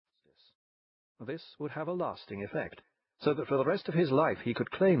This would have a lasting effect, so that for the rest of his life he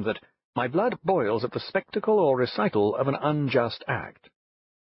could claim that my blood boils at the spectacle or recital of an unjust act.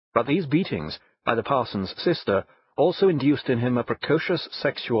 But these beatings by the parson's sister also induced in him a precocious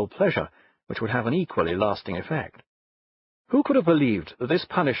sexual pleasure, which would have an equally lasting effect. Who could have believed that this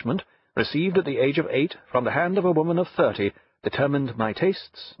punishment, received at the age of 8 from the hand of a woman of 30, determined my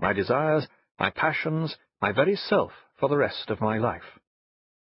tastes, my desires, my passions, my very self for the rest of my life?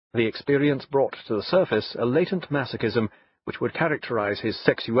 The experience brought to the surface a latent masochism which would characterize his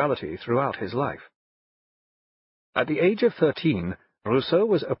sexuality throughout his life. At the age of 13, Rousseau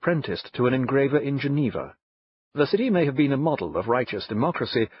was apprenticed to an engraver in Geneva. The city may have been a model of righteous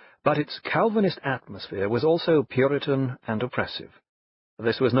democracy, but its Calvinist atmosphere was also Puritan and oppressive.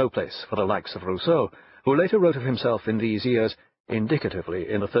 This was no place for the likes of Rousseau, who later wrote of himself in these years, indicatively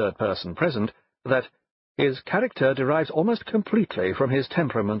in the third person present, that his character derives almost completely from his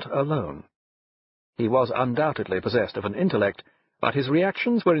temperament alone. He was undoubtedly possessed of an intellect, but his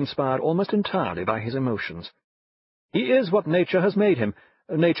reactions were inspired almost entirely by his emotions. He is what nature has made him.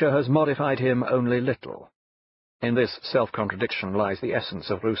 Nature has modified him only little. In this self-contradiction lies the essence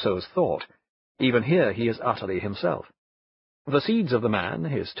of Rousseau's thought. Even here he is utterly himself. The seeds of the man,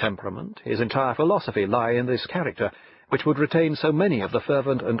 his temperament, his entire philosophy lie in this character, which would retain so many of the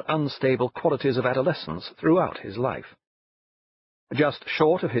fervent and unstable qualities of adolescence throughout his life. Just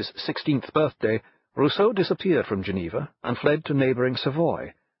short of his 16th birthday, Rousseau disappeared from Geneva and fled to neighbouring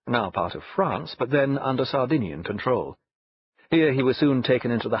Savoy, now part of France, but then under Sardinian control. Here he was soon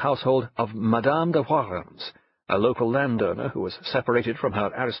taken into the household of Madame de Warrens, a local landowner who was separated from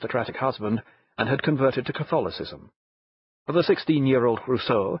her aristocratic husband and had converted to Catholicism. The 16-year-old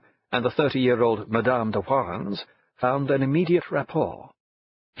Rousseau and the 30-year-old Madame de Warrens found an immediate rapport.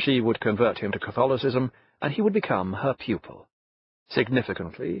 She would convert him to Catholicism, and he would become her pupil.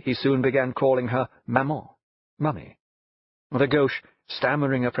 Significantly, he soon began calling her Maman, Mummy. The gauche,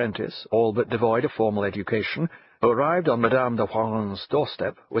 stammering apprentice, all but devoid of formal education, who arrived on Madame de Warrens'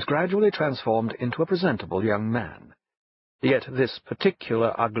 doorstep, was gradually transformed into a presentable young man. Yet this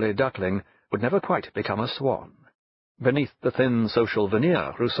particular ugly duckling would never quite become a swan. Beneath the thin social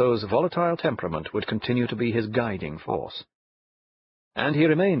veneer, Rousseau's volatile temperament would continue to be his guiding force. And he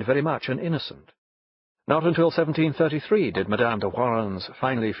remained very much an innocent. Not until 1733 did Madame de Warrens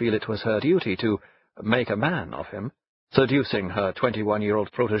finally feel it was her duty to make a man of him, seducing her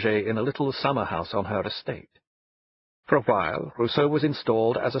 21-year-old protégé in a little summer house on her estate. For a while, Rousseau was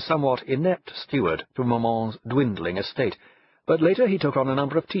installed as a somewhat inept steward to Maman's dwindling estate, but later he took on a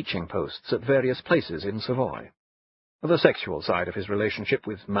number of teaching posts at various places in Savoy. The sexual side of his relationship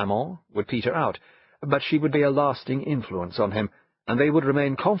with Maman would peter out, but she would be a lasting influence on him, and they would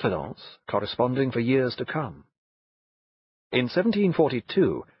remain confidants, corresponding for years to come. In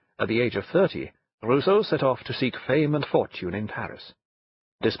 1742, at the age of 30, Rousseau set off to seek fame and fortune in Paris.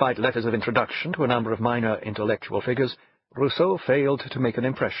 Despite letters of introduction to a number of minor intellectual figures, Rousseau failed to make an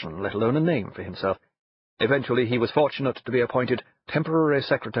impression, let alone a name for himself. Eventually he was fortunate to be appointed temporary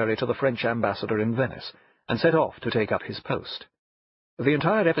secretary to the French ambassador in Venice, and set off to take up his post. The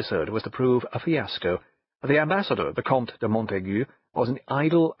entire episode was to prove a fiasco. The ambassador, the Comte de Montaigu, was an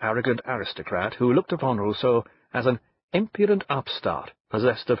idle, arrogant aristocrat who looked upon Rousseau as an impudent upstart,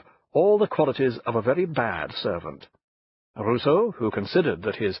 possessed of all the qualities of a very bad servant. Rousseau, who considered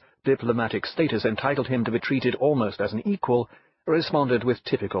that his diplomatic status entitled him to be treated almost as an equal, responded with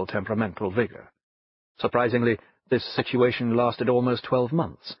typical temperamental vigour. Surprisingly, this situation lasted almost 12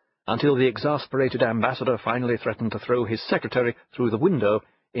 months, until the exasperated ambassador finally threatened to throw his secretary through the window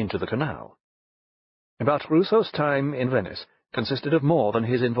into the canal. But Rousseau's time in Venice consisted of more than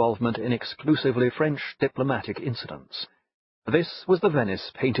his involvement in exclusively French diplomatic incidents. This was the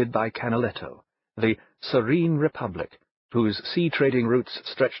Venice painted by Canaletto, the serene republic, whose sea-trading routes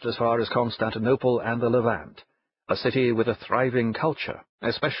stretched as far as Constantinople and the Levant, a city with a thriving culture,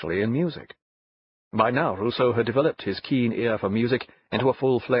 especially in music. By now Rousseau had developed his keen ear for music into a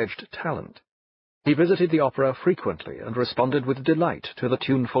full-fledged talent. He visited the opera frequently and responded with delight to the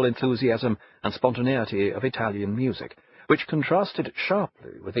tuneful enthusiasm and spontaneity of Italian music, which contrasted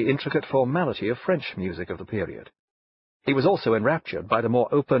sharply with the intricate formality of French music of the period. He was also enraptured by the more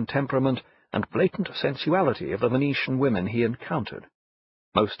open temperament and blatant sensuality of the Venetian women he encountered.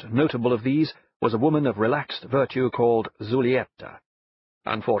 Most notable of these was a woman of relaxed virtue called Zulietta.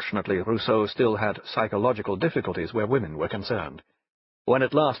 Unfortunately, Rousseau still had psychological difficulties where women were concerned. When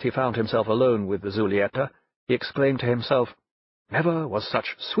at last he found himself alone with the Zulietta, he exclaimed to himself, "Never was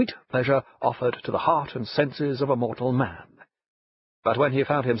such sweet pleasure offered to the heart and senses of a mortal man." But when he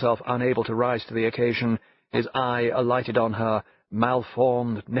found himself unable to rise to the occasion, his eye alighted on her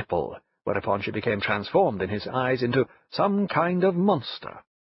malformed nipple, whereupon she became transformed in his eyes into some kind of monster.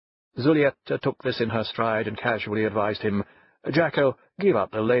 Juliette took this in her stride and casually advised him, "Jacko, give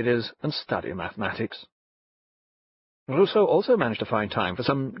up the ladies and study mathematics." Rousseau also managed to find time for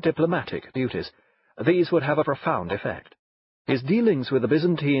some diplomatic duties. These would have a profound effect. His dealings with the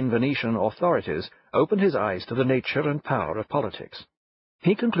Byzantine Venetian authorities opened his eyes to the nature and power of politics.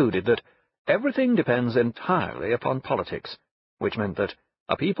 He concluded that everything depends entirely upon politics, which meant that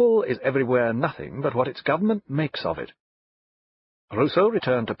a people is everywhere nothing but what its government makes of it. Rousseau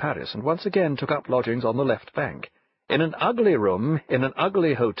returned to Paris and once again took up lodgings on the left bank, in an ugly room, in an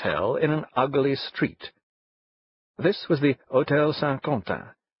ugly hotel, in an ugly street. This was the Hôtel Saint-Quentin,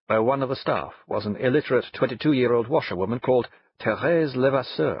 where one of the staff was an illiterate 22-year-old washerwoman called Thérèse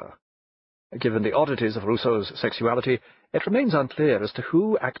Levasseur. Given the oddities of Rousseau's sexuality, it remains unclear as to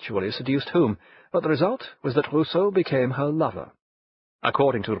who actually seduced whom, but the result was that Rousseau became her lover.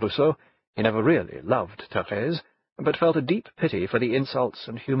 According to Rousseau, he never really loved Thérèse, but felt a deep pity for the insults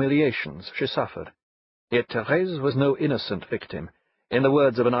and humiliations she suffered. Yet Thérèse was no innocent victim. In the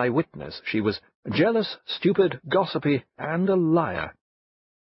words of an eyewitness, she was jealous, stupid, gossipy, and a liar.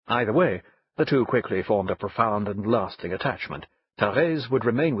 Either way, the two quickly formed a profound and lasting attachment. Thérèse would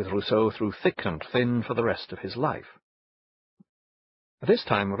remain with Rousseau through thick and thin for the rest of his life. This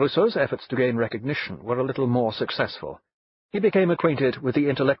time, Rousseau's efforts to gain recognition were a little more successful. He became acquainted with the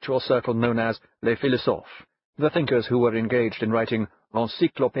intellectual circle known as les philosophes, the thinkers who were engaged in writing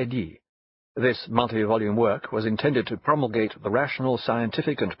l'encyclopédie. This multi-volume work was intended to promulgate the rational,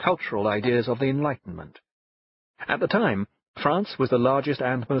 scientific, and cultural ideas of the Enlightenment. At the time, France was the largest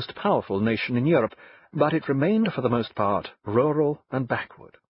and most powerful nation in Europe, but it remained for the most part rural and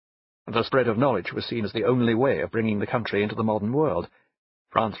backward. The spread of knowledge was seen as the only way of bringing the country into the modern world.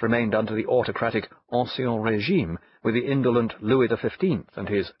 France remained under the autocratic Ancien Régime, with the indolent Louis XV and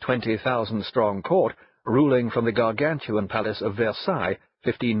his 20,000-strong court ruling from the gargantuan palace of Versailles,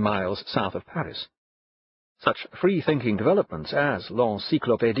 15 miles south of Paris. Such free-thinking developments as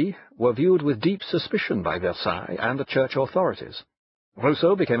l'encyclopédie were viewed with deep suspicion by Versailles and the church authorities.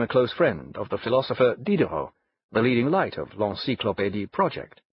 Rousseau became a close friend of the philosopher Diderot, the leading light of l'encyclopédie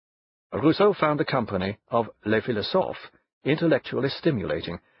project. Rousseau found the company of les philosophes intellectually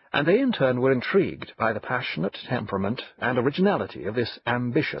stimulating, and they in turn were intrigued by the passionate temperament and originality of this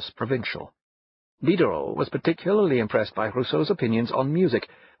ambitious provincial. Diderot was particularly impressed by Rousseau's opinions on music,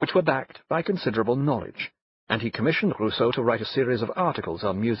 which were backed by considerable knowledge, and he commissioned Rousseau to write a series of articles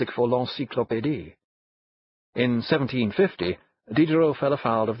on music for l'encyclopédie. In 1750, Diderot fell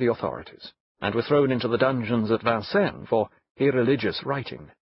afoul of the authorities, and was thrown into the dungeons at Vincennes for irreligious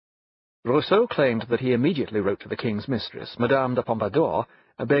writing. Rousseau claimed that he immediately wrote to the king's mistress, Madame de Pompadour,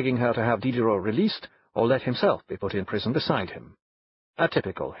 begging her to have Diderot released or let himself be put in prison beside him. A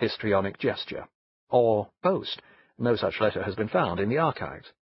typical histrionic gesture. Or boast. No such letter has been found in the archives.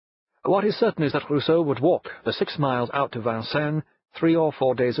 What is certain is that Rousseau would walk the 6 miles out to Vincennes 3 or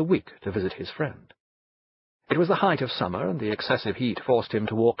 4 days a week to visit his friend. It was the height of summer, and the excessive heat forced him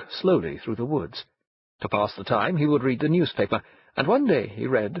to walk slowly through the woods. To pass the time, he would read the newspaper, and one day he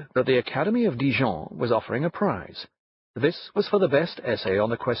read that the Academy of Dijon was offering a prize. This was for the best essay on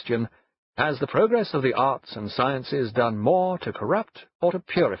the question, "Has the progress of the arts and sciences done more to corrupt or to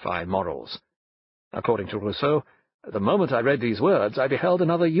purify morals?" According to Rousseau, "The moment I read these words, I beheld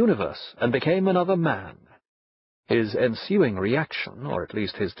another universe, and became another man." His ensuing reaction, or at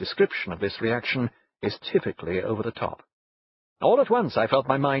least his description of this reaction, is typically over the top. "All at once I felt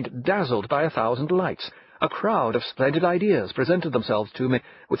my mind dazzled by 1,000 lights. A crowd of splendid ideas presented themselves to me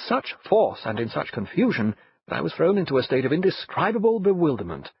with such force and in such confusion that I was thrown into a state of indescribable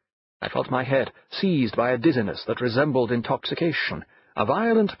bewilderment. I felt my head seized by a dizziness that resembled intoxication. A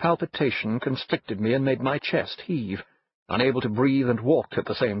violent palpitation constricted me and made my chest heave. Unable to breathe and walk at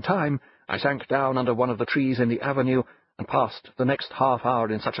the same time, I sank down under one of the trees in the avenue and passed the next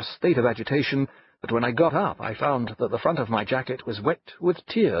half-hour in such a state of agitation that when I got up I found that the front of my jacket was wet with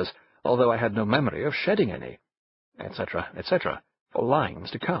tears, although I had no memory of shedding any," etc., etc., for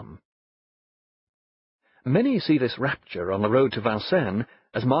lines to come. Many see this rapture on the road to Vincennes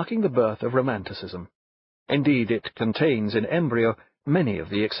as marking the birth of Romanticism. Indeed, it contains in embryo many of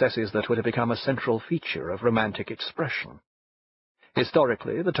the excesses that were to become a central feature of Romantic expression.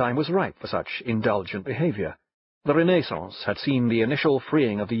 Historically, the time was ripe for such indulgent behavior. The Renaissance had seen the initial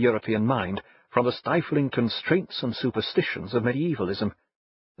freeing of the European mind from the stifling constraints and superstitions of medievalism.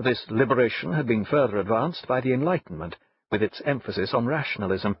 This liberation had been further advanced by the Enlightenment, with its emphasis on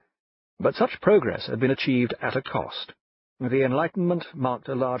rationalism. But such progress had been achieved at a cost. The Enlightenment marked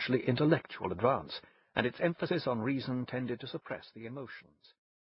a largely intellectual advance, and its emphasis on reason tended to suppress the emotions.